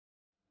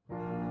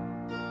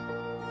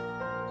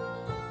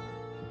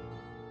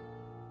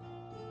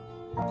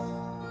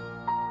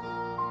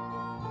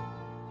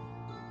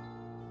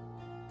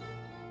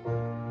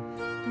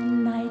The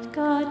night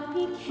God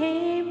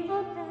became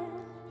a man,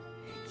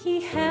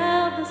 he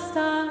held the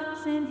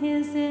stars in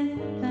his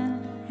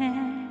infant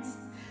hands.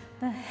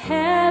 The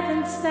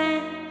heavens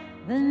sang,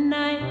 the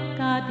night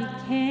God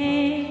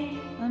became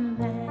a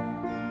man.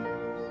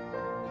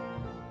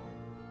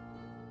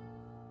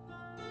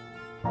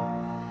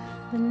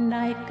 The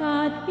night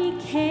God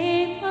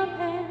became a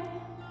man,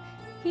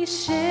 he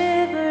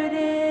shivered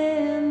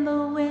in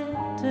the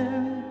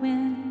winter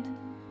wind.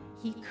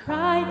 He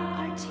cried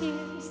our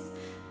tears,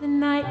 the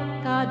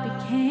night God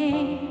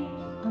became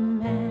a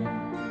man.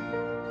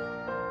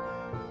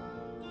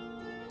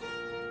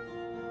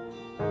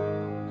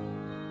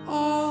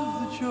 All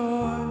the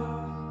joy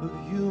of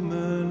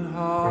human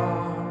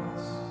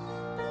hearts,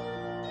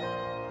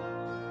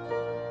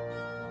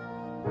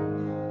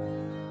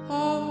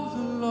 all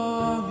the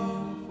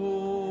longing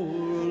for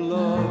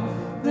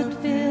love that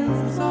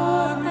fills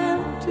our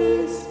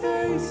empty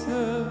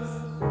spaces,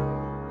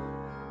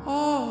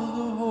 all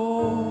the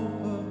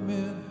hope of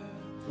men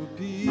for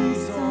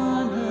peace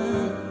on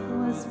earth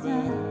was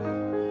met.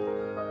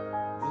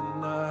 The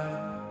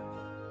night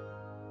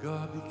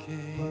God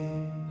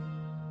became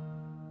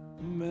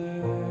a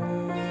man.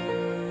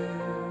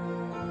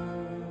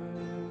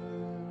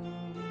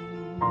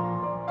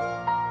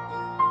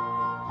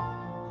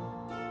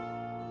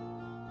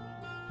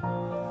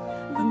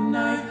 The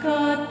night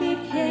God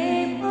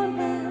became a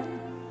man,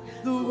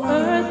 the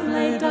earth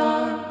lay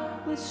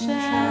dark with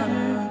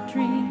shattered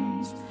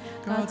dreams.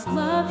 God's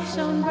love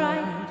shone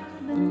bright,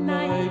 the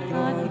night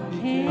God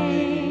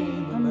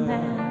became a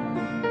man.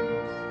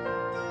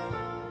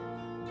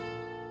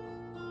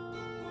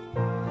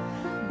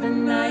 The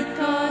night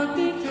God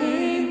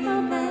became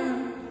a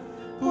man,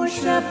 poor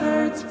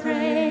shepherds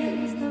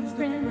praised the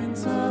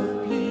Prince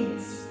of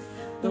Peace.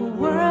 The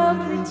world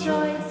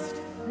rejoiced,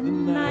 the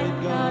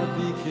night God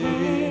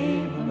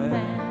became a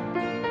man.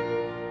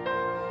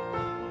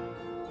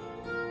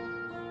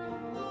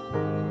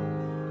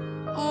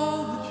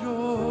 All the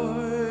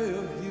joy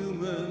of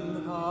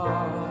human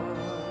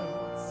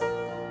hearts,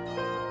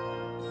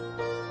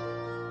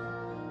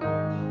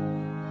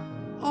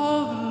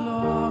 all the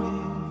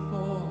longing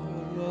for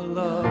the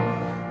love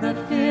that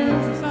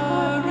fills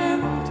our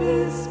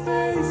empty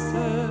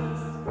spaces,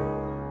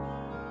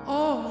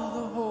 all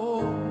the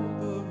hope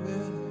of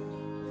men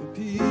for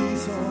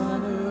peace on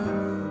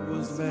earth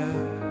was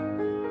met.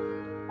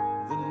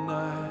 The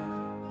night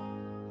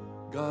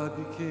God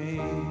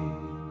became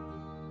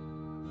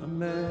a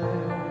man.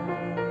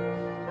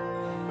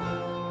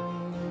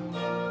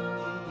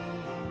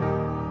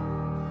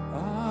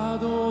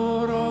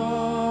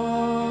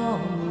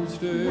 Adoramus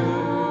te,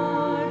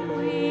 Lord,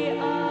 we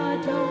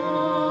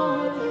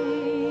adore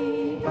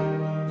thee.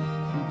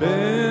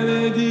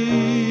 benedicimus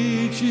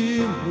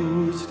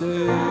te,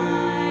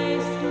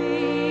 Christ, we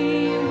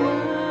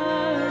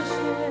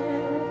worship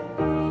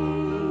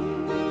thee.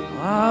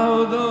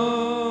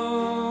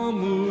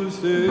 laudamus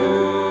te,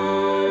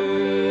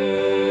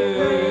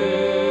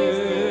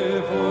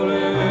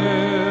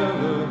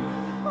 forever,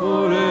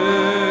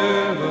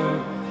 forever,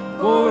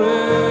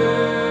 forever.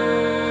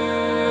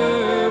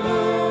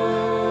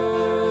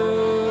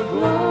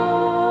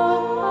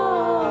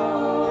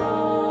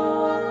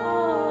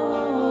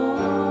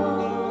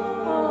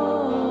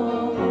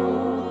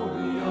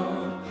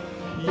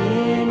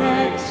 In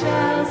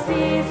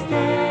excelsis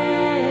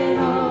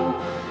Deo,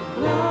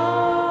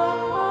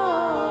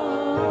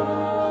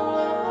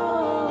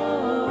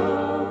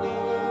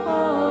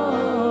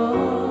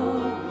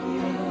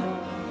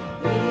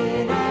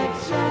 in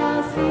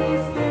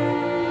excelsis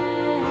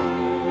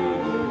Deo.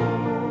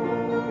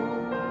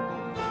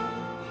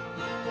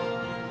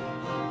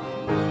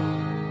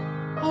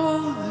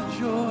 All the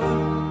joy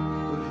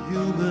of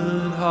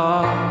human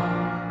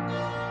heart,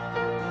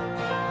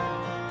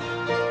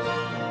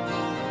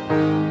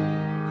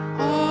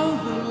 all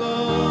the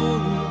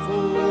longing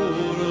for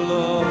the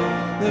love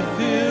that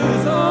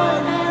fills our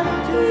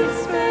empty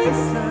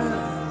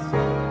spaces,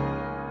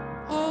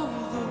 all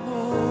the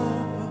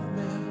hope of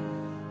men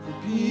for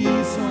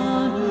peace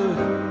on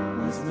earth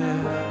was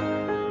met.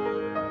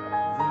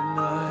 The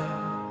night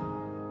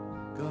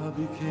God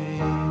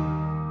became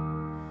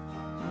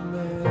a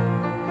man.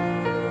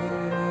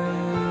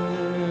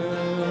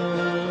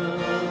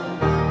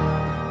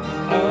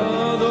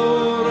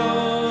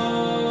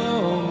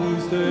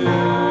 Adoramus te,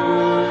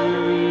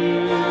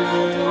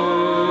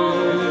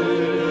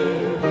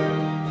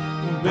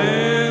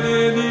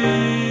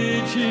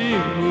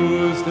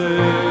 benedicimus te,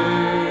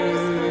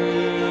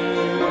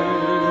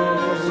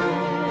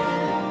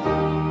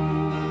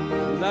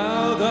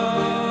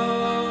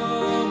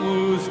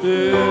 laudamus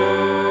te,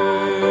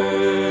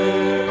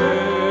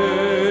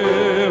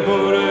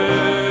 forever.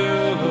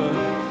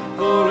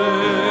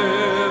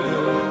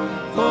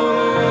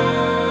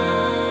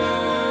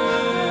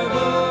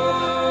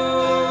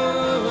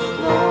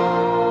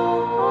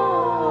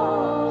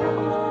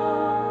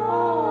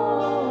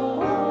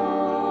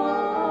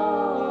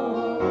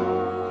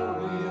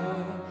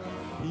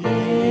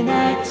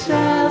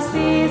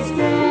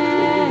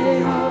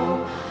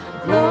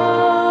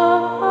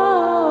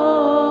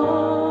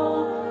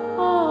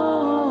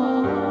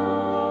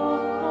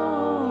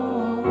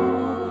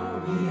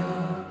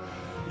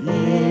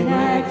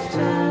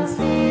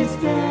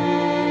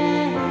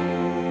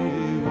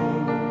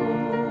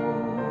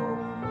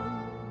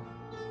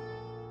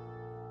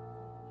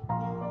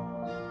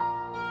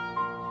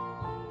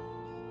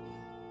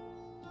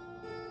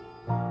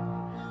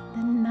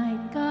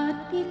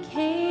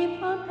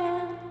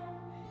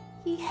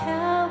 He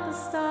held the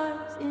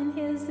stars in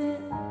his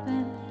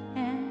infant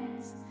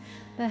hands.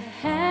 The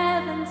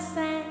heavens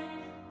sang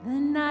the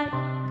night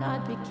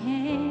God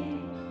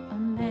became a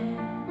man.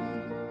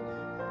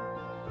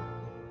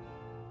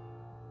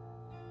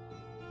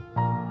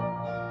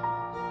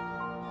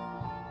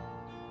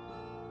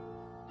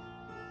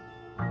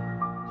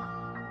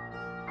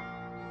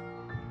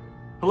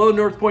 Hello,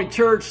 North Point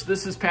Church.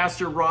 This is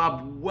Pastor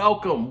Rob.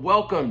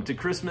 Welcome to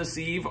Christmas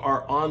Eve,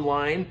 our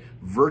online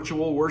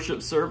virtual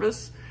worship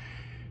service.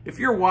 If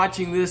you're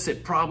watching this,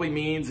 it probably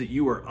means that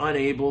you are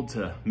unable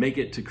to make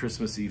it to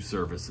Christmas Eve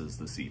services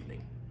this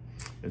evening.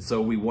 And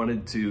so we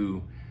wanted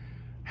to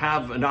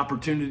have an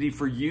opportunity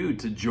for you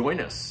to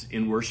join us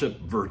in worship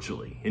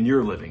virtually in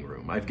your living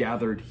room. I've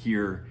gathered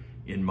here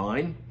in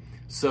mine.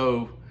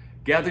 So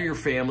gather your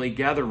family,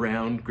 gather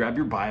around, grab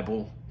your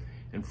Bible,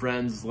 and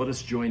friends, let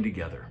us join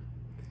together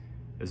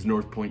as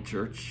North Point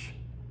Church,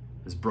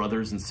 as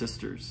brothers and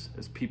sisters,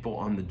 as people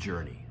on the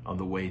journey, on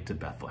the way to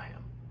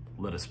Bethlehem.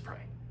 Let us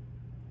pray.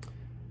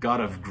 God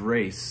of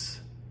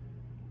grace,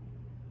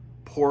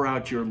 pour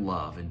out your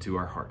love into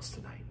our hearts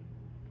tonight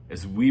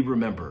as we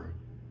remember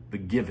the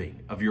giving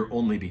of your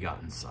only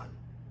begotten Son,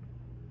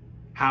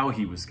 how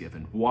he was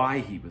given, why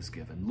he was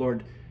given.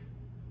 Lord,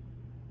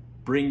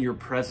 bring your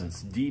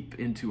presence deep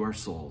into our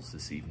souls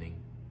this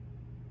evening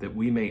that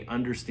we may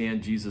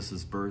understand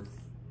Jesus'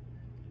 birth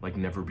like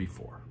never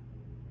before.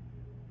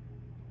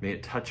 May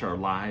it touch our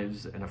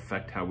lives and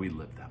affect how we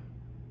live them.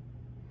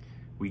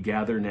 We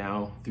gather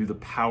now through the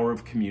power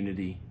of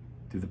community,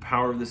 through the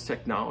power of this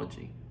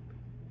technology,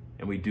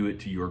 and we do it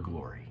to your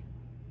glory.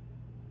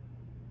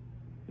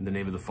 In the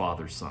name of the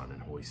Father, Son, and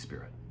Holy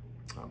Spirit.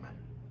 Amen.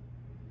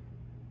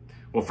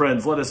 Well,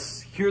 friends, let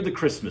us hear the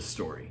Christmas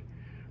story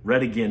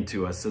read again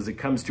to us as it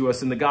comes to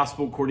us in the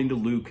Gospel according to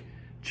Luke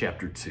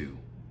chapter 2.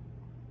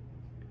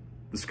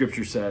 The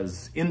scripture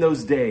says, "In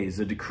those days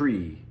a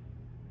decree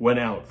went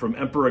out from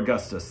Emperor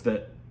Augustus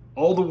that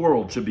all the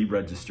world should be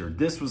registered.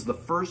 This was the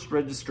first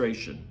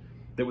registration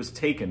that was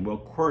taken while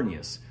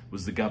Quirinius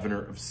was the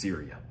governor of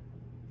Syria.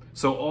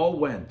 So all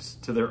went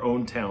to their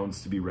own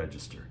towns to be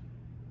registered.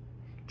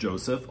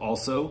 Joseph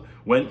also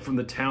went from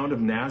the town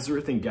of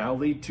Nazareth in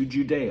Galilee to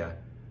Judea,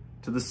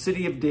 to the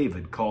city of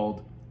David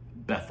called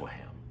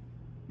Bethlehem,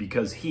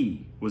 because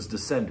he was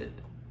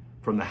descended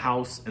from the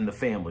house and the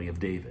family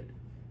of David.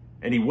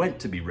 And he went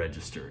to be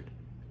registered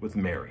with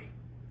Mary,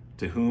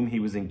 to whom he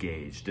was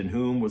engaged and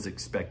whom was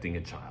expecting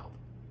a child.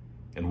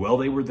 And while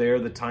they were there,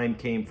 the time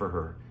came for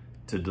her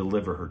to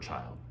deliver her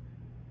child.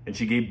 And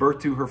she gave birth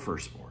to her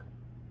firstborn,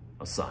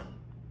 a son,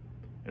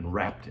 and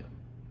wrapped him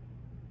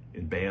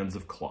in bands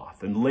of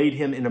cloth and laid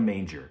him in a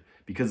manger,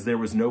 because there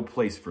was no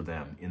place for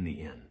them in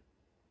the inn.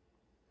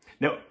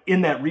 Now,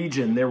 in that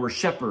region, there were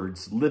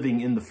shepherds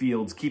living in the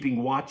fields,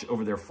 keeping watch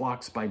over their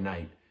flocks by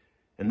night.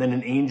 And then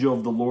an angel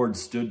of the Lord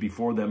stood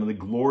before them, and the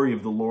glory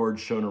of the Lord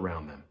shone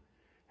around them.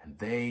 And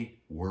they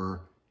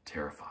were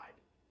terrified.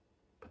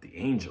 But the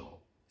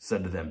angel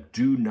said to them,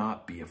 'Do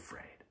not be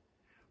afraid,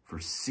 for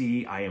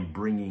see, I am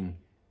bringing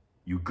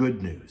you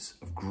good news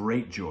of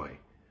great joy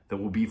that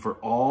will be for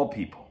all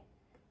people.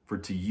 For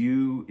to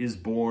you is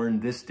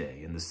born this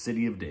day in the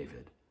city of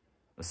David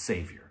a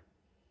Savior,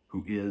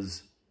 who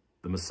is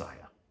the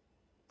Messiah,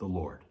 the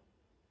Lord.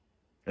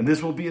 And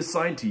this will be a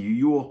sign to you.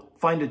 You will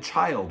find a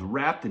child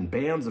wrapped in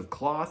bands of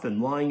cloth and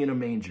lying in a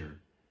manger.'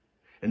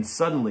 And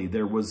suddenly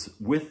there was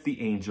with the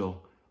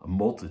angel a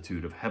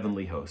multitude of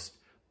heavenly hosts,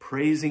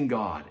 praising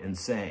God and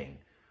saying,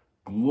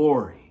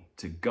 'Glory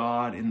to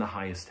God in the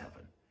highest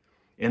heaven,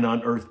 and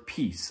on earth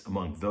peace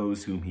among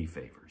those whom he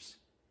favors.'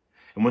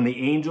 And when the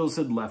angels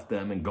had left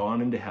them and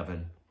gone into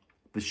heaven,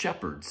 the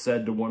shepherds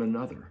said to one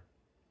another,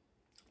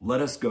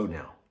 'Let us go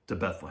now to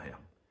Bethlehem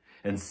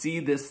and see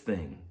this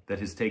thing that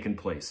has taken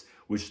place,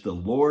 which the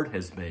Lord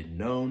has made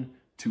known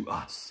to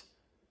us.'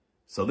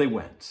 So they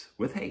went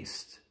with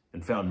haste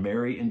and found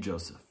Mary and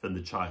Joseph and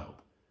the child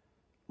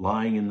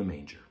lying in the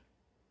manger.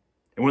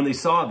 And when they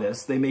saw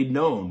this, they made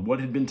known what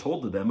had been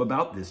told to them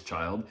about this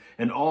child,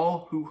 and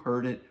all who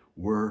heard it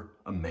were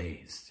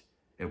amazed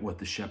at what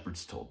the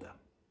shepherds told them.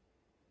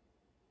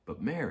 But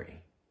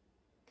Mary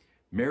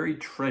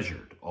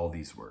treasured all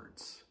these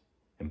words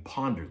and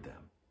pondered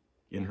them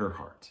in her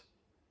heart.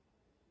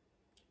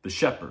 The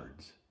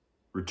shepherds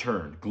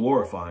returned,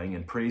 glorifying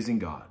and praising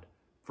God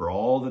for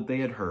all that they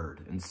had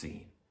heard and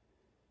seen,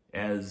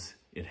 as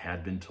it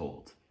had been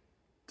told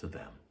to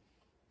them."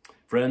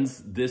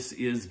 Friends, this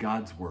is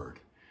God's word.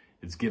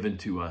 It's given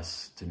to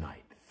us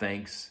tonight.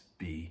 Thanks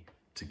be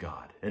to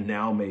God. And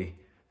now may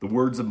the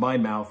words of my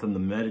mouth and the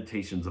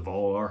meditations of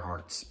all our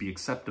hearts be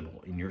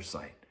acceptable in your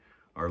sight,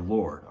 our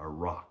Lord, our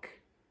rock,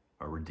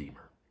 our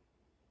Redeemer.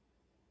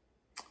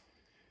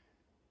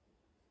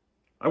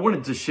 I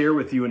wanted to share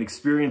with you an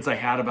experience I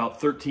had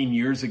about 13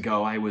 years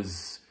ago. I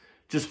was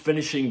just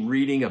finishing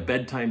reading a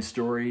bedtime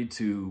story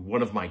to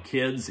one of my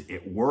kids.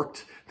 It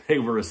worked. They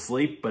were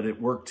asleep, but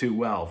it worked too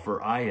well,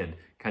 for I had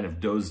kind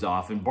of dozed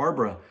off. And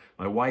Barbara,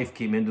 my wife,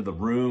 came into the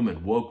room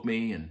and woke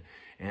me.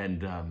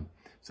 And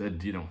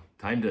said,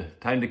 time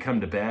to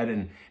come to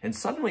bed. And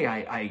suddenly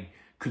I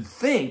could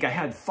think, I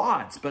had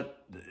thoughts,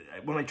 but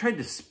when I tried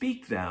to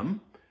speak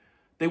them,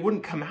 they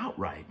wouldn't come out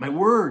right. My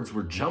words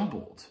were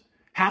jumbled.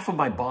 Half of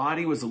my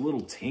body was a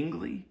little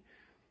tingly.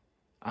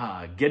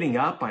 Getting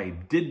up, I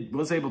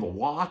was able to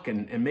walk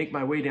and make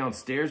my way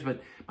downstairs,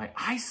 but my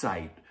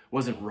eyesight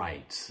wasn't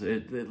right.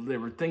 There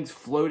were things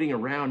floating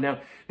around.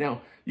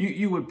 Now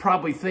you would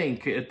probably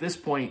think at this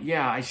point,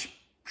 yeah, I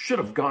should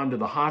have gone to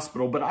the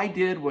hospital, but I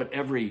did what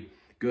every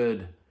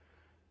good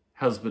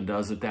husband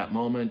does at that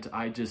moment.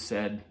 I just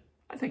said,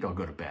 I think I'll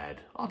go to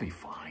bed. I'll be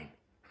fine.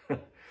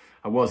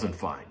 I wasn't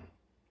fine.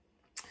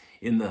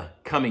 In the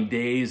coming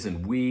days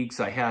and weeks,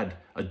 I had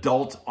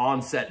adult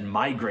onset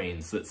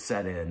migraines that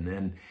set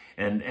in.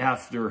 And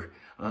after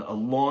a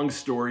long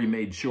story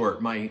made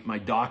short,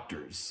 my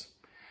doctors,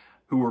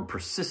 who were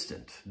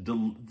persistent,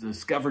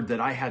 discovered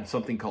that I had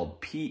something called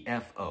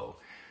PFO,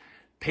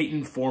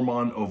 patent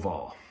formon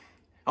ovale,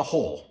 a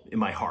hole in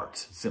my heart,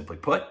 simply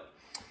put.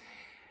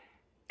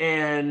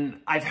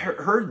 And I've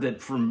heard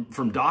that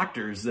from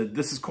doctors that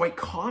this is quite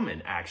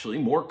common, actually,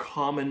 more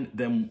common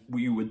than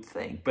we would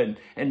think.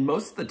 And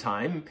most of the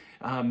time,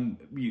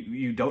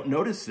 you don't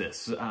notice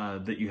this,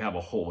 that you have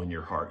a hole in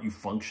your heart. You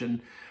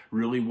function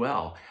really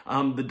well.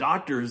 The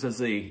doctors,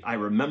 I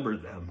remember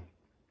them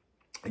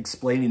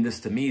explaining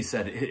this to me,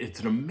 said it's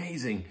an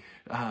amazing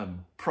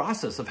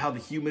process of how the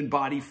human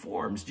body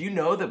forms. Do you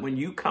know that when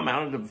you come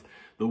out of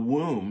the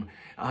womb,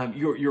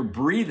 your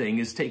breathing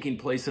is taking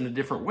place in a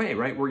different way,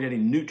 right? We're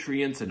getting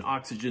nutrients and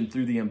oxygen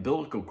through the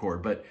umbilical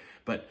cord,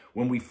 but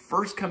when we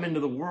first come into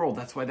the world,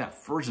 that's why that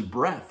first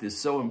breath is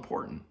so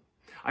important.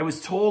 I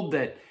was told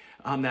that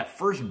that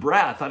first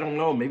breath, I don't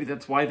know, maybe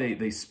that's why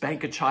they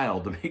spank a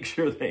child to make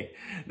sure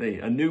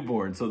a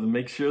newborn, so to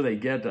make sure they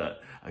get a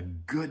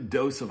good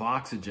dose of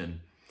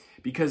oxygen.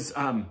 Because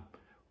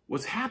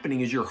what's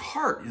happening is your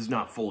heart is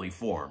not fully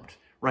formed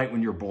right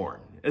when you're born,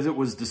 as it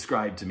was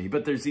described to me.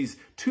 But there's these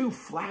two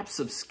flaps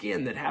of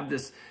skin that have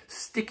this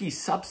sticky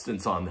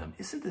substance on them.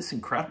 Isn't this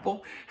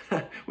incredible?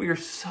 We are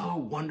so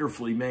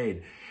wonderfully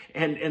made.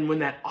 And when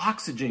that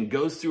oxygen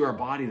goes through our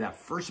body, that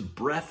first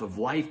breath of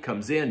life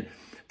comes in,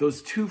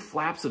 those two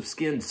flaps of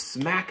skin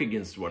smack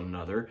against one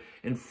another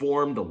and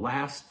form the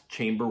last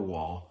chamber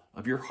wall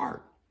of your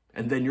heart.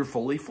 And then you're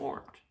fully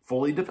formed,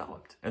 fully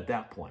developed at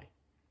that point.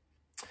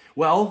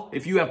 Well,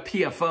 if you have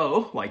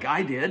PFO, like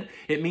I did,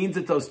 it means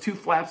that those two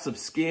flaps of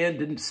skin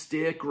didn't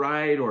stick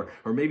right, or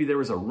maybe there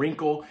was a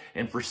wrinkle,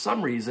 and for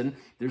some reason,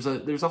 there's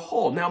a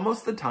hole. Now,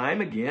 most of the time,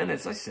 again,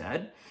 as I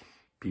said,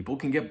 people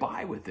can get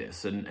by with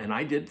this, and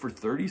I did for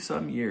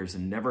 30-some years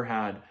and never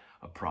had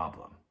a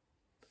problem.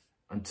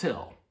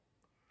 Until,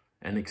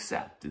 and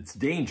except, it's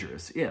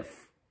dangerous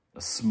if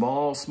a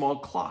small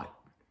clot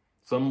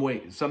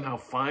somehow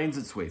finds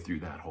its way through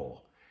that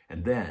hole,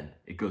 and then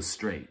it goes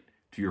straight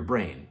to your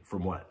brain,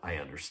 from what I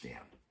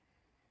understand.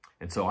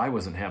 And so I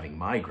wasn't having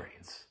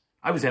migraines.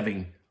 I was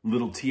having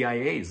little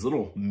TIAs,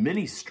 little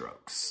mini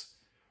strokes.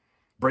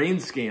 Brain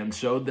scans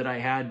showed that I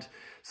had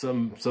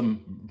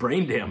some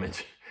brain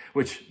damage,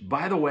 which,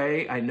 by the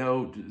way, I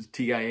know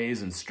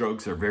TIAs and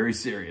strokes are very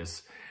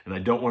serious, and I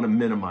don't want to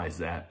minimize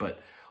that, but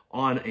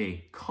on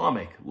a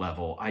comic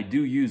level, I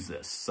do use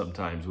this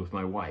sometimes with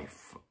my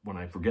wife. When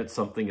I forget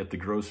something at the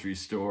grocery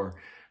store,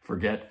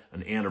 forget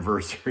an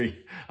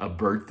anniversary, a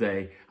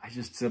birthday, I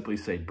just simply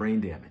say brain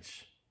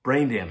damage.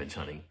 Brain damage,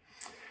 honey.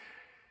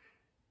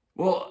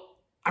 Well,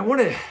 I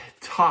want to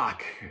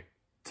talk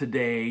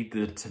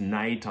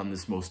tonight on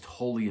this most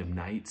holy of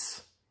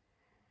nights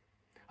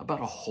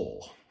about a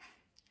hole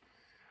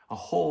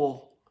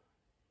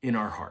in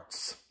our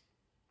hearts,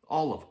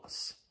 all of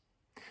us.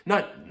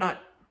 Not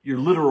your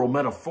literal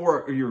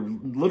metaphor, or your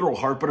literal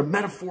heart, but a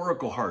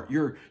metaphorical heart,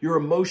 your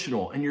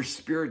emotional and your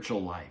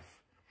spiritual life.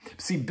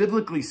 See,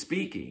 biblically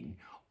speaking,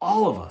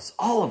 all of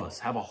us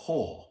have a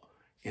hole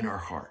in our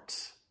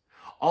hearts.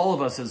 All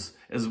of us,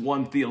 as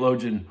one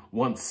theologian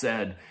once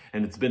said,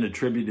 and it's been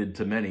attributed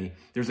to many,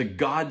 there's a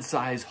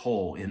God-sized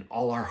hole in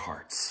all our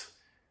hearts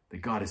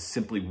that God is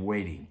simply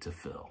waiting to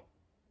fill.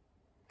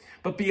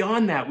 But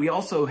beyond that, we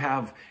also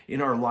have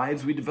in our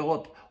lives, we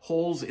develop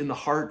holes in the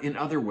heart in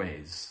other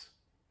ways.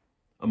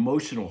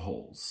 Emotional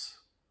holes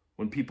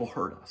when people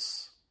hurt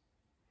us.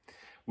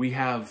 We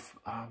have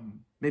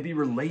maybe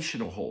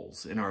relational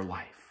holes in our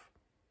life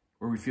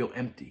where we feel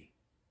empty.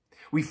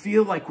 We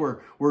feel like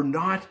we're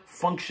not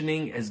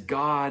functioning as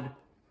God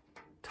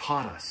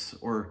taught us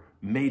or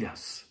made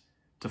us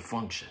to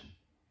function.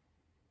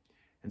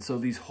 And so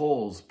these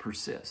holes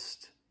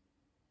persist.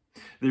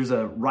 There's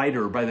a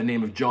writer by the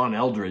name of John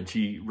Eldredge.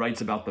 He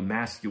writes about the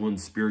masculine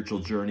spiritual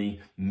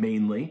journey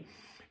mainly,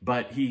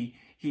 but he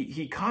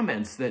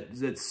comments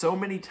that so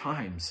many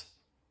times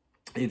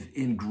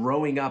in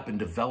growing up and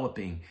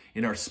developing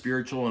in our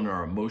spiritual and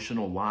our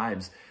emotional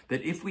lives,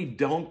 that if we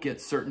don't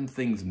get certain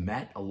things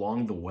met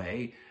along the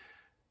way,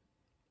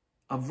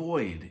 a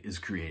void is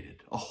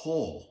created, a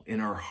hole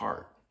in our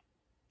heart.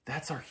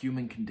 That's our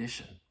human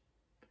condition.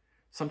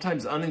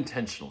 Sometimes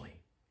unintentionally,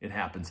 it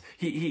happens.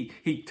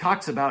 He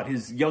talks about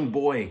his young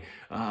boy,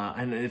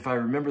 and if I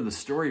remember the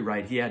story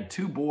right, he had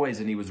 2 boys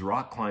and he was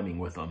rock climbing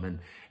with them,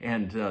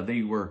 and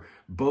they were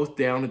both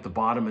down at the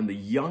bottom, and the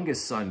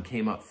youngest son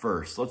came up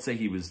first. Let's say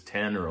he was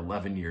 10 or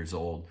 11 years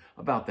old,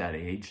 about that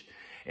age,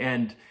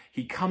 and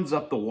he comes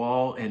up the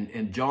wall,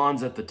 and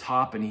John's at the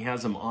top, and he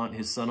has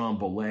his son on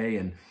belay,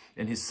 and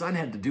his son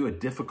had to do a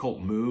difficult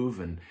move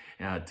and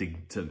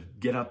to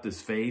get up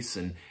this face,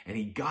 and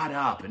he got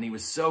up, and he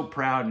was so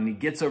proud, and he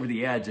gets over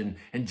the edge, and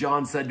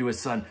John said to his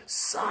son,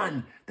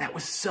 "Son, that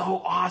was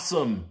so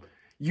awesome.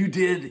 You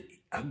did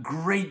a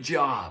great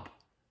job.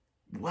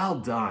 Well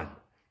done."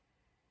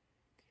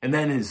 And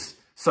then his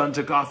son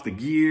took off the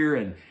gear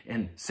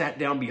and sat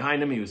down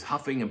behind him. He was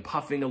huffing and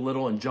puffing a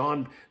little, and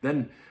John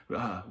then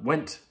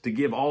went to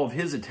give all of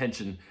his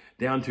attention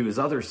down to his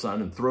other son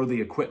and throw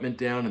the equipment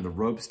down and the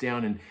ropes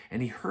down.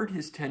 And he heard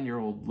his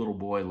 10-year-old little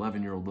boy,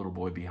 11-year-old little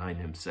boy behind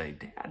him say,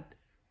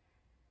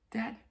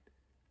 Dad,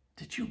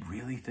 did you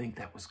really think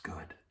that was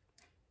good?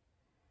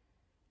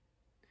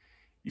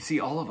 You see,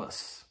 all of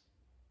us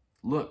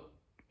look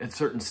at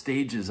certain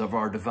stages of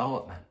our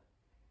development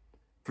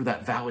for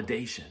that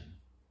validation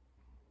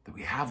that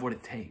we have what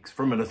it takes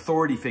from an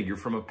authority figure,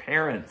 from a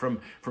parent, from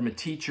a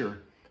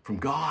teacher, from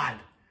God.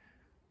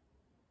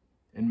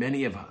 And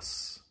many of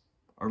us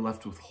are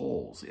left with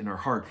holes in our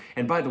heart.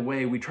 And by the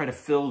way, we try to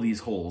fill these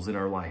holes in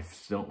our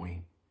lives, don't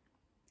we?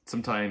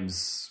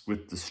 Sometimes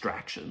with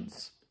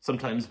distractions,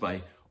 sometimes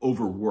by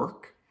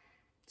overwork.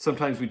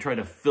 Sometimes we try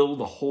to fill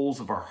the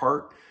holes of our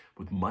heart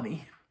with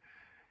money.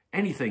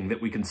 Anything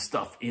that we can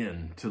stuff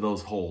into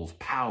those holes: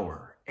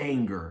 power,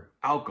 anger,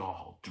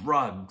 alcohol,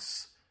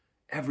 drugs.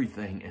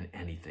 Everything and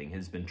anything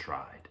has been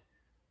tried,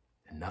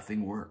 and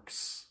nothing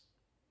works.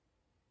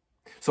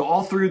 So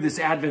all through this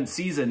Advent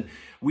season,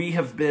 we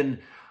have been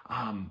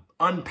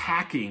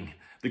unpacking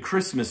the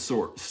Christmas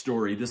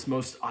story, this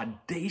most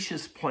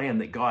audacious plan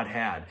that God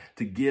had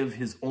to give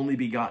his only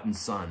begotten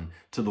Son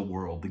to the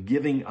world, the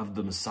giving of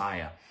the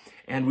Messiah.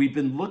 And we've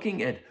been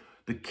looking at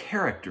the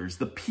characters,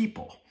 the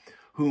people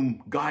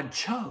whom God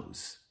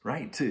chose,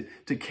 right,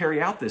 to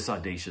carry out this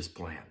audacious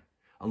plan.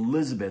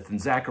 Elizabeth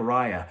and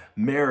Zechariah,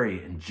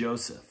 Mary and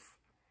Joseph.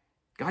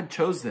 God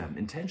chose them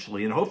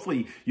intentionally, and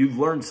hopefully you've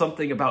learned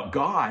something about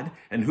God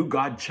and who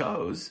God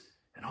chose,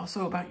 and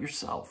also about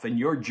yourself and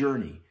your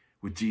journey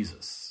with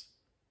Jesus.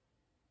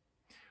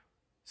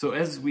 So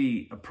as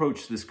we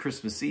approach this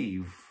Christmas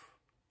Eve,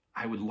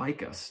 I would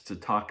like us to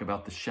talk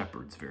about the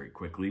shepherds very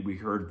quickly. We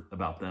heard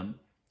about them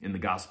in the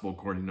Gospel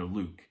according to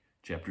Luke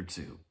chapter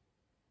 2.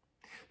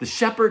 The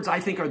shepherds,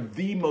 I think, are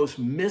the most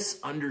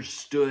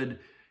misunderstood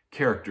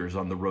characters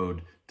on the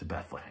road to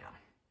Bethlehem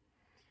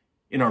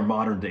in our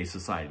modern day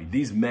society.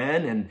 These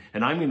men,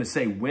 and I'm going to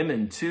say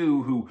women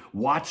too, who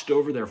watched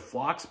over their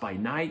flocks by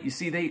night. You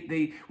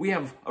see, we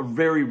have a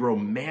very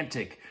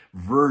romantic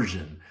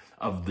version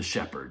of the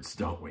shepherds,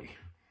 don't we?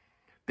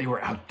 They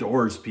were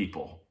outdoors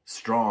people,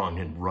 strong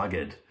and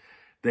rugged.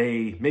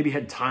 They maybe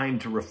had time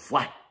to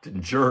reflect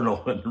and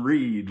journal and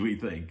read, we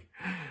think.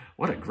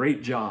 What a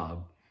great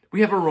job.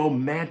 We have a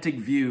romantic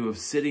view of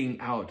sitting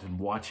out and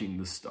watching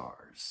the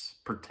stars,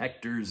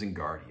 protectors and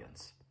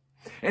guardians.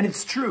 And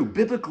it's true,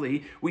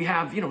 biblically, we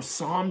have,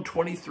 Psalm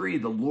 23,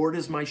 the Lord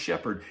is my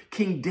shepherd.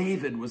 King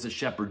David was a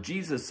shepherd.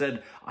 Jesus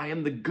said, I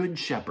am the good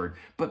shepherd.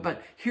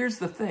 But here's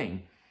the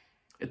thing.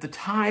 At the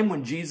time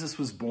when Jesus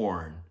was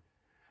born,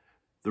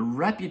 the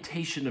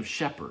reputation of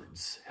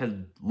shepherds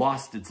had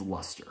lost its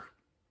luster,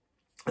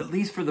 at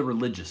least for the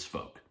religious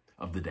folk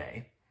of the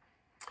day.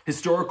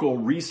 Historical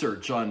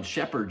research on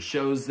shepherds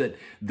shows that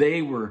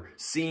they were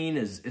seen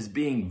as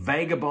being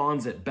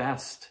vagabonds at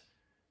best,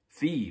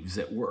 thieves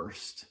at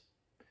worst.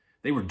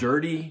 They were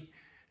dirty,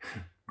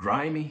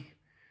 grimy,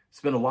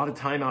 spent a lot of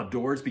time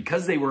outdoors.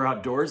 Because they were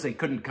outdoors, they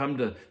couldn't come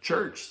to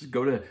church,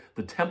 go to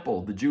the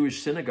temple, the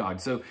Jewish synagogue,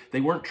 so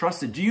they weren't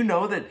trusted. Do you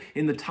know that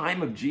in the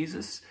time of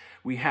Jesus,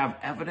 we have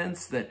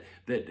evidence that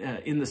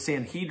in the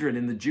Sanhedrin,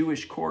 in the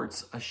Jewish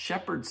courts, a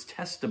shepherd's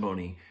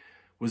testimony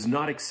was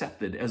not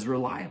accepted as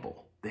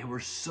reliable. They were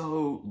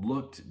so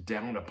looked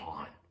down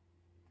upon.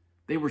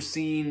 They were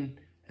seen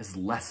as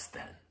less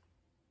than.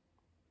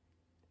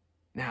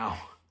 Now,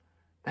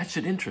 that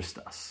should interest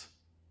us.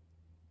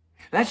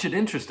 That should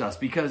interest us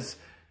because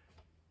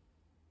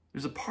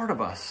there's a part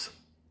of us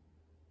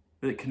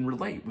that can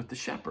relate with the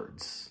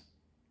shepherds.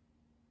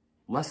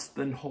 Less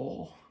than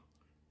whole.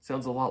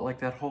 Sounds a lot like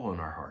that hole in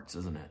our hearts,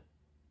 isn't it?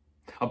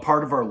 A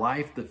part of our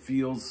life that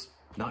feels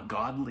not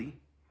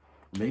godly.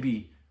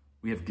 Maybe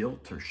we have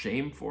guilt or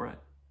shame for it.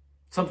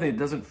 Something that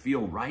doesn't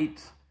feel right,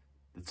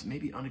 that's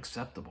maybe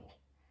unacceptable.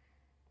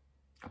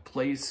 A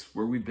place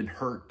where we've been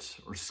hurt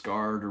or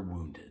scarred or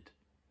wounded.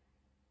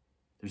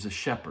 There's a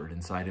shepherd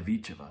inside of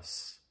each of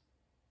us.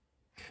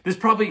 This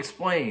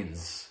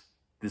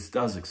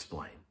does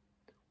explain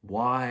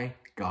why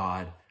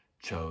God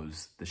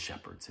chose the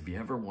shepherds. Have you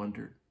ever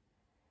wondered?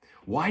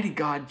 Why did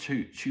God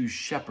choose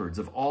shepherds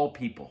of all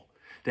people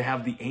to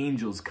have the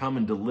angels come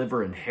and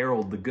deliver and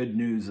herald the good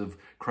news of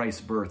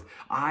Christ's birth?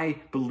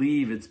 I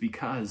believe it's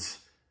because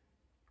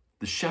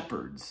the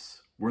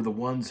shepherds were the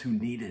ones who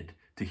needed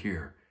to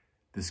hear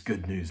this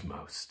good news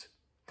most.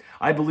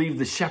 I believe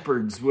the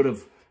shepherds would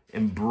have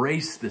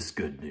embraced this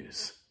good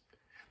news.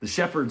 The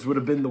shepherds would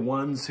have been the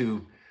ones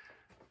who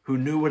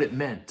knew what it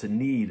meant to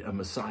need a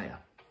Messiah.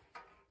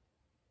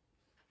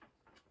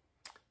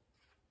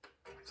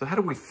 So how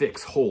do we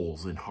fix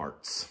holes in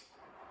hearts?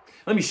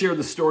 Let me share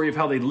the story of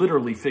how they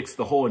literally fixed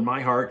the hole in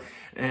my heart.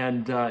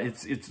 And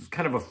it's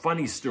kind of a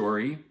funny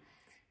story.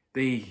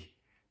 They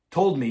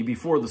told me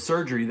before the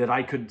surgery that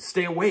I could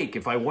stay awake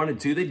if I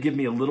wanted to. They'd give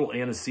me a little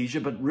anesthesia,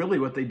 but really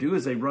what they do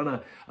is they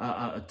run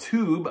a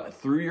tube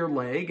through your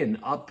leg and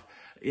up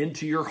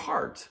into your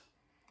heart.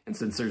 And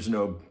since there's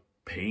no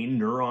pain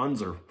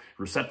neurons or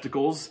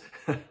receptacles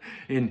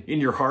in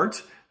your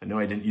heart, I know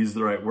I didn't use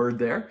the right word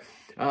there,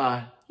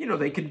 you know,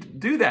 they could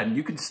do that and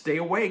you can stay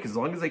awake as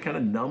long as they kind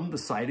of numb the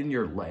site in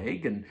your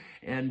leg.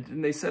 And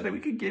they said that we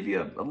could give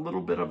you a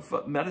little bit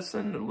of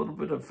medicine, a little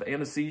bit of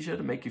anesthesia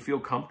to make you feel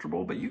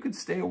comfortable, but you could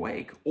stay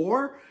awake.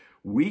 Or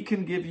we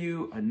can give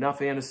you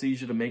enough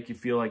anesthesia to make you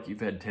feel like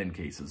you've had 10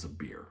 cases of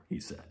beer,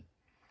 he said.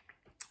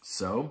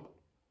 So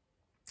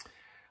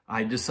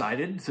I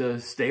decided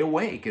to stay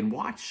awake and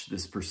watch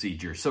this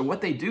procedure. So what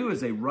they do is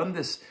they run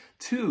this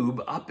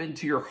tube up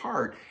into your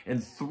heart,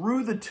 and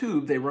through the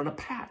tube, they run a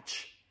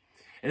patch.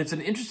 And it's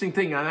an interesting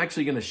thing. I'm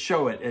actually going to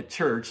show it at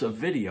church, a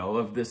video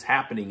of this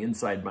happening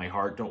inside my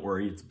heart. Don't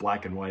worry, it's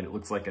black and white. It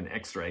looks like an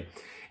x-ray.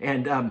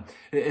 And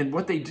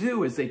what they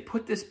do is they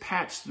put this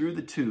patch through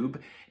the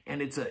tube,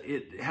 and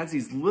it has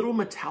these little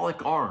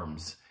metallic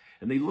arms,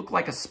 and they look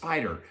like a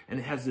spider, and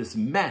it has this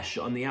mesh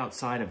on the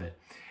outside of it.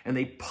 And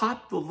they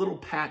pop the little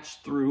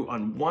patch through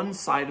on one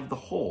side of the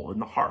hole in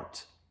the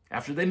heart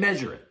after they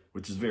measure it,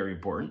 which is very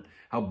important,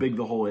 how big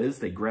the hole is.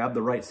 They grab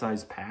the right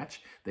size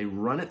patch, they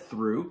run it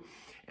through,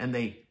 and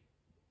they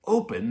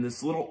open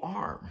this little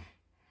arm.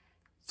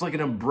 It's like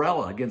an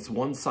umbrella against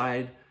one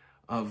side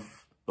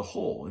of the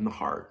hole in the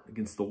heart,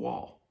 against the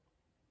wall.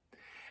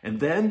 And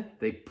then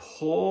they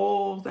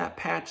pull that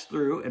patch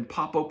through and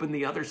pop open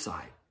the other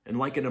side. And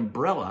like an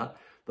umbrella,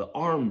 the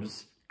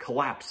arms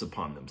collapse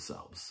upon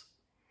themselves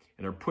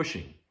and are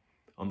pushing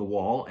on the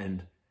wall,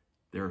 and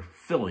they're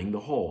filling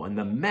the hole. And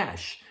the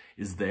mesh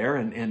is there,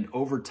 and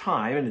over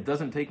time, and it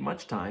doesn't take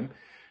much time,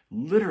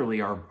 literally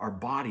our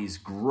bodies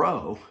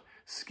grow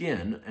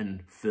skin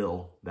and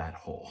fill that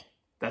hole.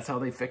 That's how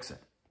they fix it.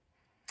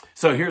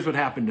 So here's what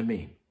happened to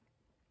me.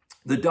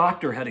 The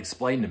doctor had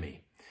explained to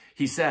me.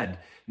 He said,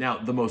 now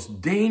the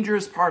most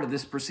dangerous part of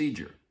this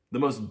procedure, the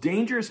most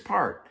dangerous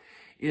part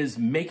is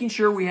making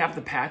sure we have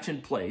the patch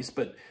in place,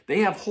 but they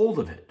have hold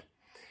of it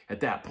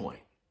at that point.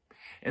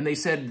 And they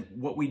said,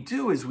 what we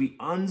do is we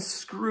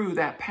unscrew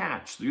that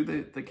patch through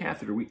the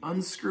catheter. We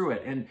unscrew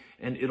it and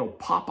it'll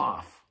pop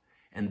off,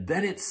 and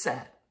then it's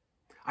set.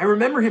 I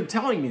remember him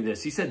telling me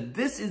this. He said,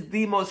 this is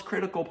the most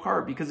critical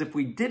part, because if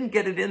we didn't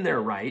get it in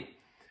there right,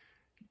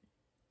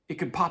 it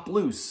could pop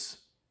loose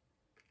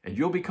and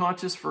you'll be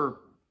conscious for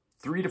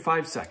 3 to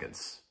 5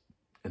 seconds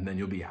and then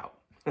you'll be out.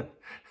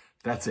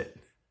 That's it.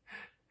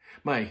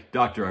 My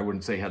doctor, I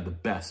wouldn't say, had the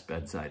best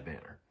bedside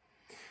manner.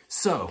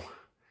 So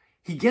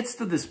he gets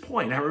to this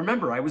point. I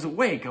remember I was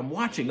awake. I'm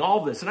watching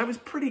all this and I was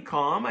pretty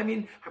calm. I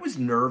mean, I was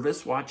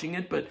nervous watching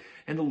it,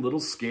 and a little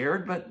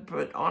scared,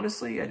 but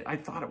honestly, I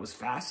thought it was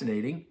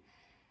fascinating.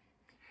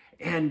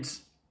 And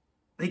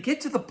they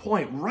get to the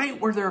point right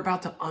where they're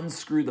about to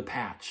unscrew the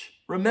patch.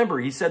 Remember,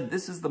 he said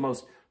this is the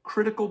most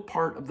critical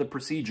part of the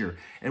procedure.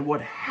 And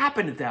what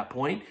happened at that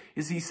point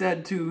is he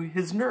said to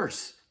his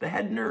nurse, the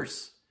head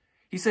nurse,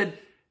 he said,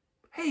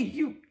 hey,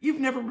 you've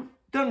never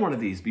done one of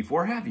these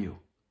before, have you?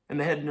 And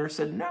the head nurse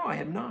said, no, I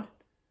have not.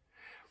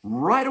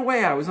 Right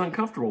away, I was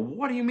uncomfortable.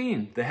 What do you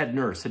mean the head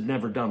nurse had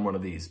never done one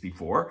of these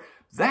before?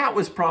 That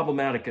was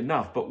problematic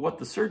enough, but what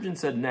the surgeon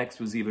said next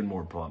was even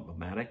more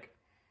problematic.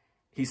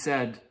 He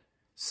said,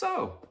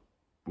 so,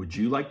 would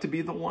you like to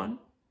be the one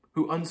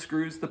who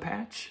unscrews the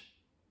patch?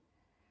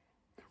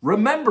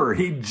 Remember,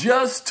 he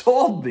just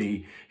told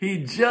me,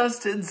 he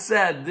just had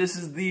said this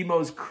is the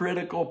most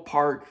critical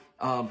part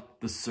of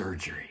the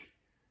surgery.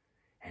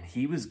 And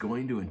he was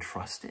going to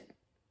entrust it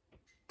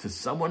to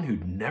someone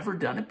who'd never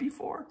done it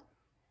before?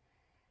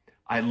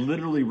 I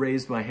literally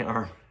raised my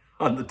arm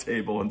on the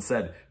table and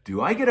said,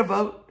 do I get a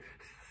vote?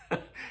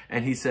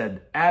 And he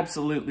said,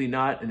 absolutely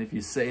not. And if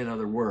you say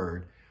another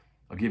word,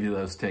 I'll give you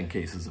those 10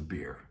 cases of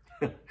beer.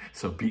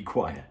 So be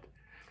quiet.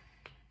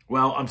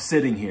 Well, I'm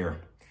sitting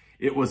here.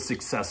 It was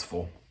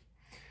successful.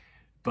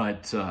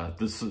 But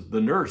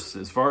the nurse,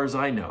 as far as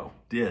I know,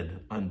 did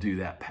undo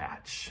that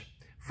patch.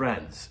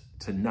 Friends,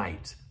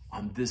 tonight,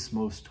 on this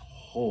most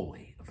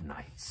holy of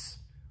nights,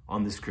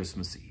 on this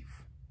Christmas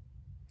Eve,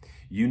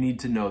 you need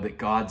to know that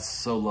God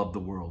so loved the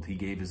world, he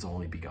gave his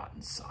only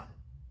begotten Son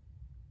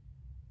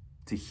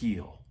to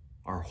heal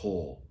our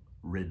whole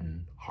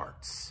ridden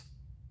hearts,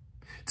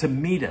 to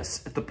meet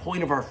us at the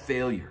point of our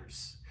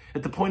failures,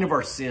 at the point of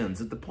our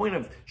sins, at the point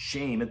of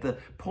shame, at the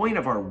point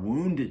of our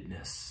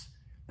woundedness,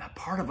 that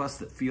part of us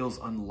that feels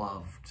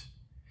unloved.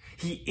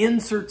 He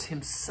inserts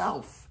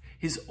himself,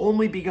 his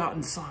only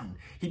begotten Son.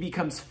 He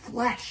becomes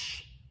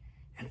flesh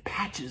and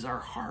patches our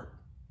heart.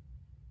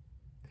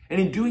 And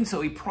in doing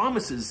so, he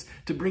promises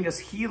to bring us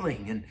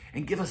healing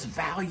and give us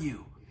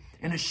value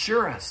and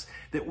assure us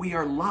that we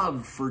are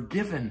loved,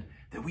 forgiven,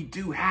 that we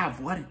do have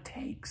what it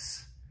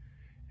takes.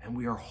 And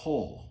we are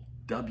whole,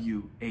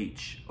 W-H-O-L-E.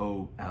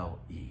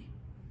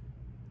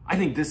 I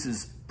think this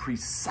is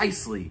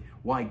precisely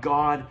why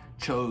God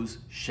chose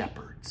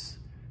shepherds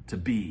to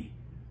be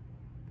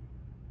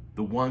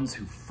the ones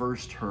who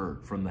first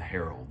heard from the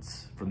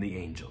heralds, from the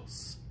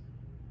angels,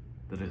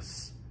 that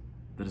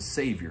a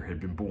Savior had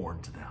been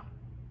born to them,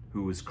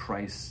 who was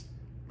Christ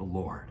the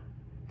Lord.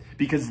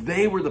 Because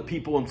they were the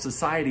people in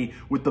society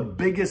with the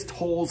biggest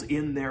holes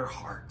in their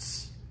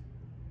hearts.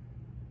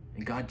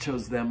 And God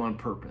chose them on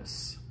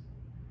purpose.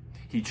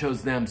 He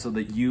chose them so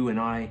that you and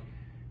I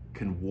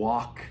can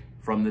walk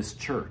from this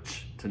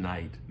church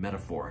tonight,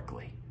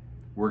 metaphorically.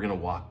 We're going to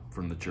walk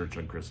from the church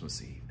on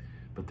Christmas Eve.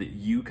 But that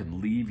you can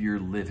leave your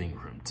living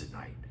room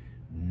tonight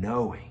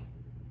knowing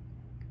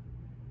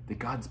that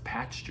God's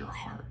patched your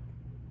heart.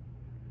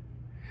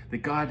 That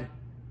God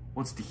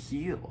wants to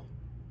heal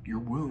your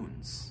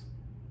wounds.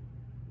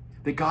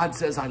 That God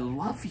says, I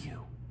love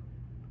you.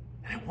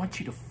 And I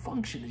want you to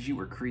function as you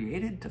were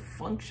created to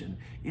function.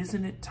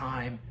 Isn't it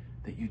time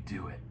that you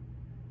do it?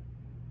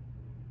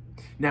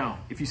 Now,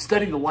 if you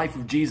study the life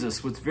of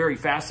Jesus, what's very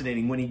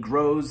fascinating, when he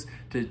grows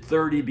to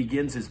 30,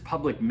 begins his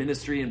public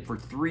ministry, and for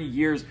 3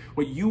 years,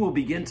 what you will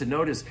begin to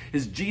notice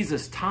is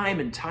Jesus, time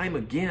and time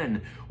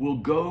again, will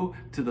go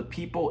to the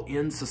people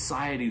in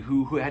society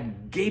who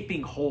had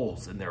gaping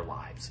holes in their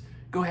lives.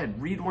 Go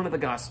ahead, read one of the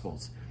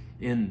Gospels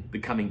in the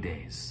coming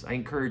days. I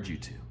encourage you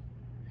to.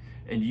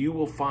 And you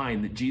will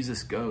find that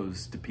Jesus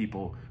goes to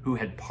people who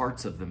had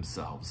parts of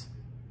themselves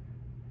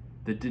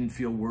that didn't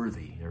feel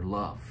worthy or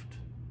loved.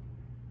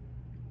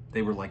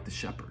 They were like the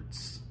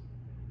shepherds.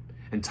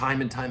 And time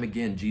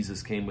again,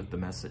 Jesus came with the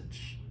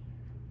message.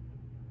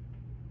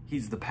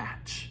 He's the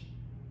patch.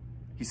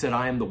 He said,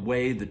 I am the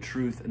way, the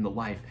truth, and the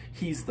life.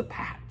 He's the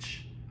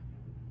patch.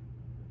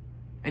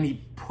 And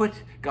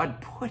God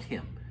put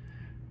him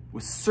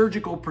with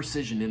surgical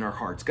precision in our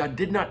hearts. God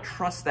did not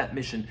trust that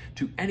mission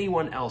to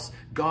anyone else.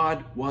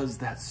 God was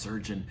that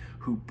surgeon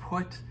who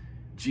put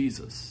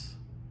Jesus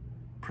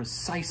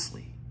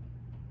precisely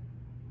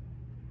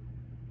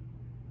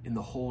in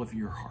the hole of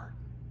your heart.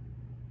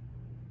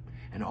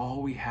 And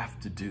all we have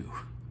to do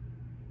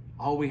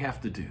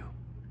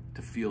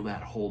to feel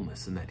that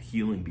wholeness and that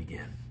healing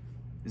begin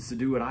is to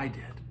do what I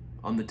did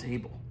on the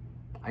table.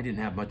 I didn't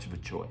have much of a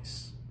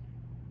choice.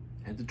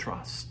 I had to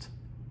trust.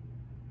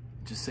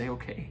 Just say,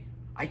 okay,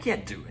 I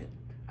can't do it.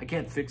 I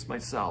can't fix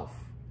myself.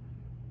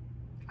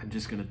 I'm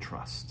just going to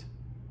trust.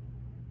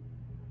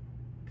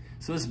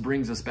 So this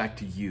brings us back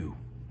to you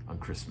on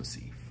Christmas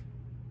Eve.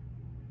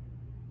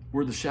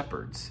 We're the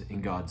shepherds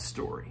in God's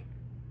story.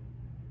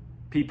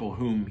 People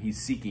whom he's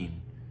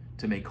seeking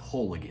to make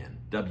whole again,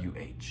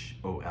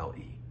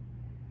 W-H-O-L-E.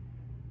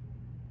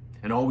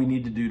 And all we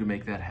need to do to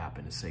make that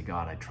happen is say,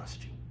 God, I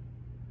trust you.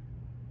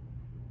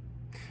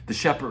 The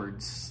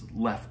shepherds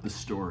left the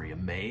story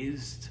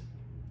amazed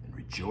and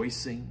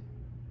rejoicing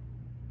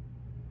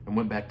and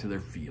went back to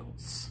their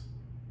fields,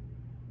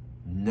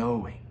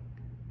 knowing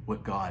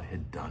what God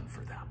had done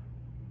for them.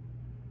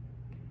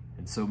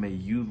 And so may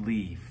you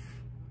leave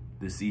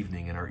this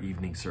evening in our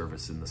evening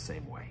service in the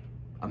same way,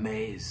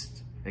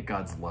 amazed at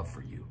God's love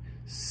for you,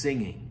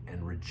 singing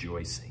and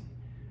rejoicing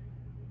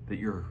that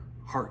your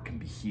heart can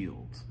be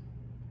healed,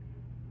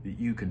 that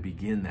you can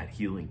begin that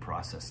healing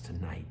process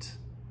tonight.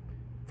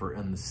 For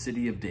in the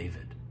city of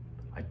David,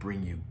 I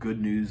bring you good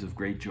news of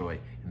great joy.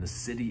 In the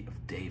city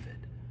of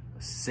David,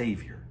 a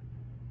Savior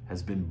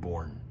has been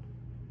born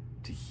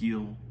to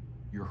heal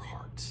your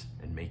hearts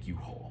and make you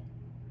whole.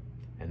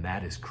 And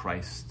that is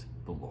Christ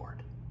the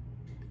Lord.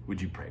 Would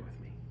you pray with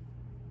me?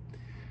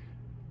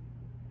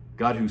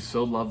 God, who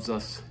so loves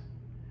us,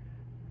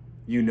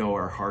 you know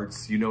our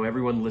hearts. You know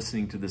everyone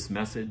listening to this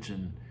message,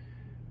 and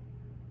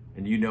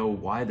you know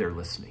why they're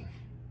listening.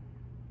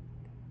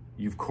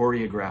 You've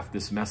choreographed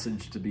this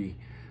message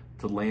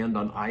to land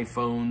on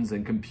iPhones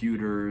and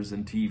computers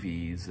and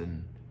TVs,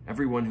 and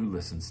everyone who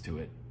listens to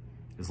it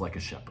is like a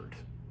shepherd,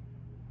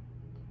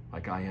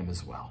 like I am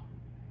as well.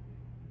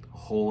 A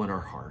hole in our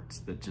hearts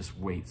that just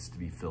waits to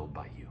be filled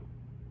by you.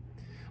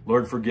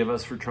 Lord, forgive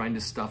us for trying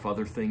to stuff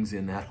other things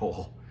in that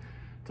hole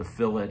to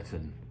fill it,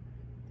 and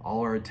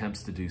all our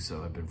attempts to do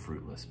so have been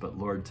fruitless. But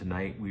Lord,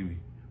 tonight we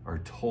are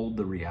told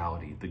the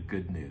reality, the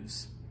good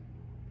news,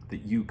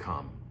 that you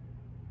come,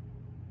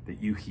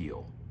 that you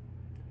heal,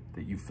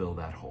 that you fill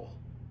that hole.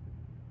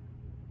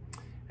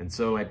 And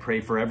so I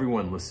pray for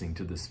everyone listening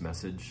to this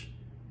message,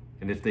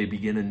 and if they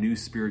begin a new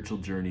spiritual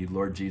journey,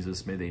 Lord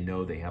Jesus, may they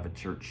know they have a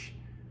church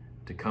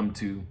to come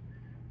to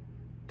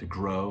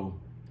grow,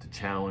 to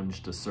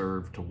challenge, to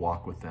serve, to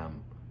walk with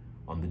them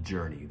on the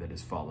journey that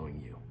is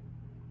following you.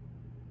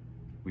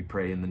 We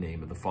pray in the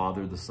name of the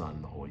Father, the Son,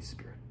 and the Holy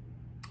Spirit.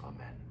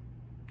 Amen.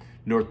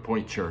 North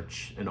Point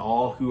Church and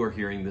all who are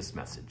hearing this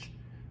message,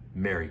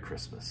 Merry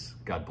Christmas.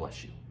 God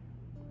bless you.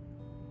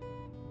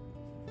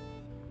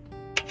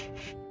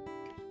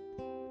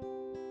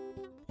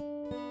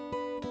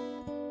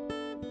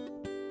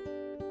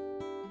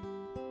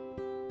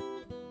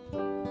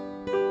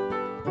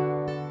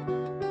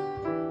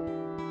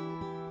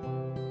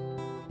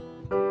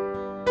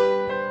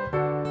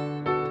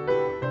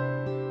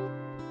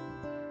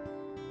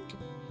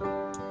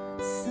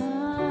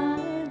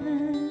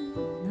 Silent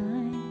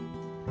night,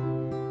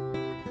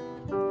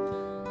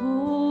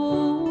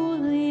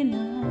 holy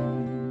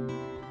night,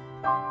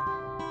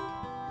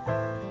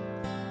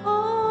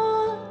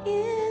 all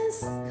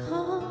is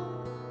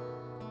calm,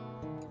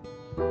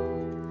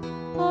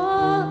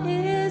 all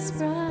is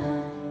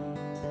bright,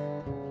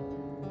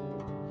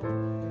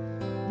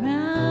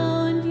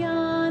 round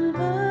yon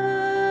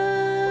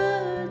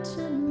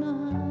virgin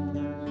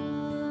mother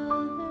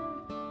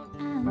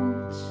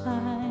and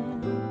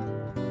child.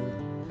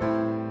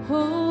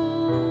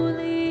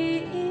 Holy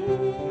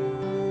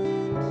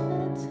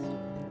infant,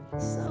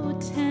 so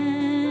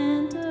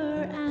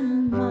tender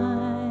and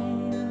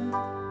mild,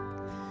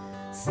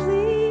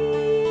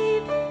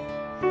 sleep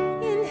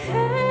in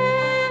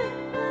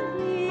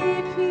heavenly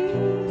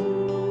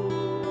peace.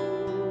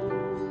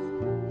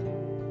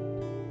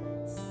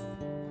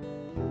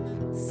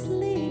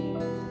 Sleep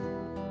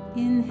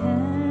in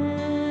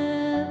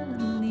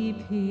heavenly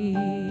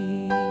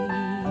peace.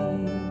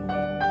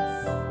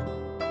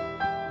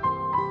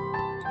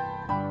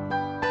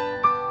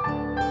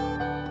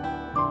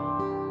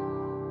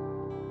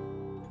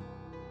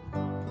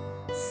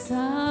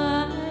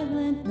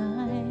 Silent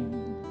night,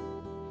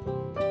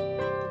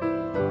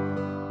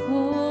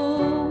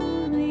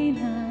 holy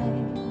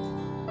night,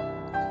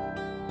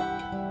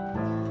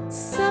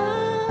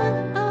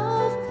 Son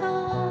of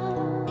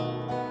God,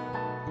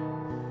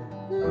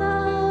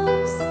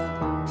 love's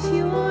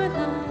pure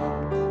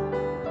light,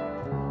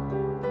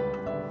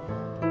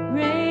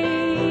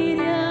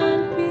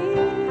 radiant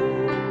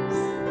beams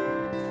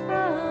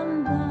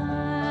from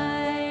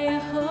thy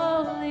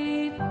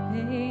holy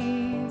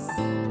face.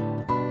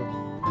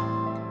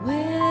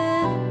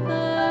 With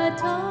the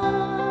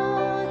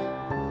dawn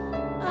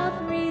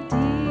of redeeming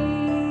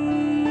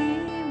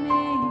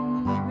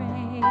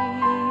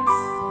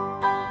grace,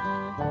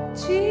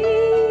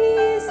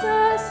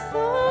 Jesus,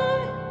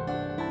 Lord,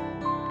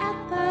 at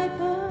thy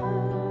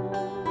birth,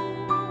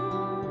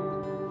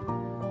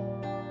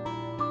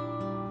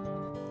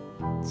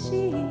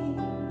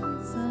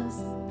 Jesus,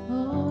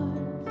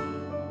 Lord,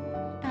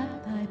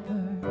 at thy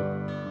birth.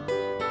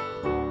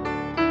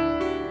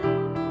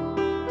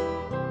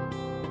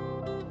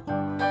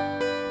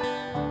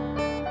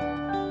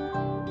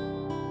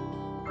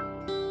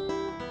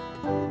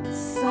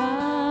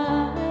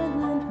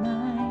 Silent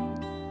night,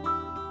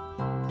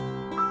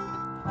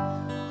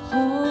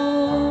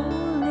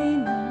 holy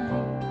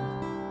night,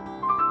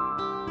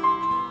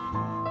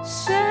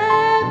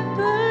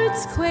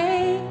 shepherds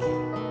quake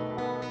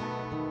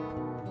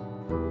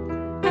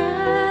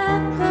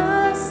at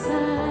the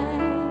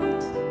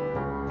sight,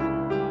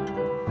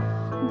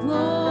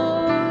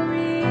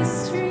 glory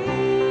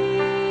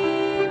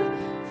stream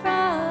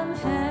from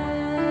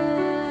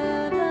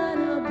heaven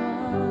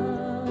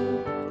above.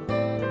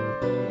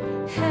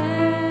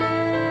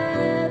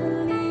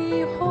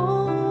 Heavenly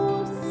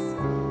hosts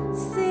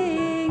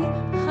sing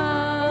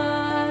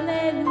hallelujah.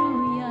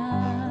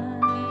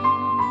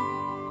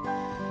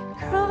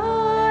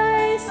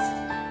 Christ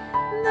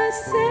the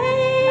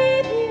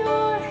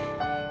Savior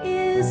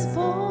is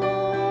born.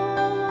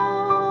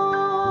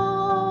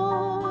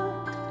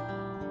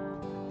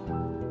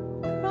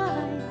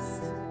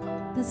 Christ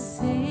the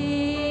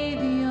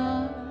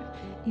Savior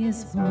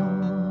is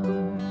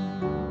born.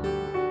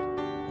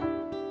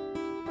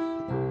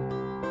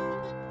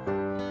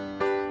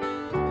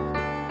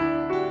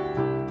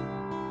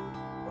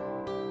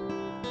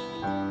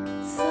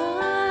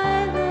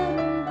 Silent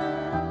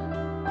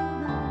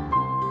night,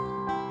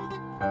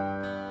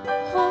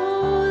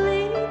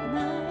 holy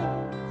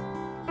night,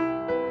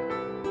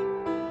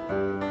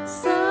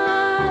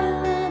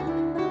 silent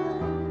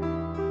night,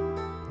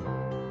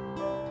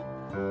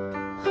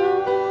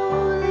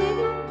 holy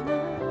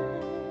night.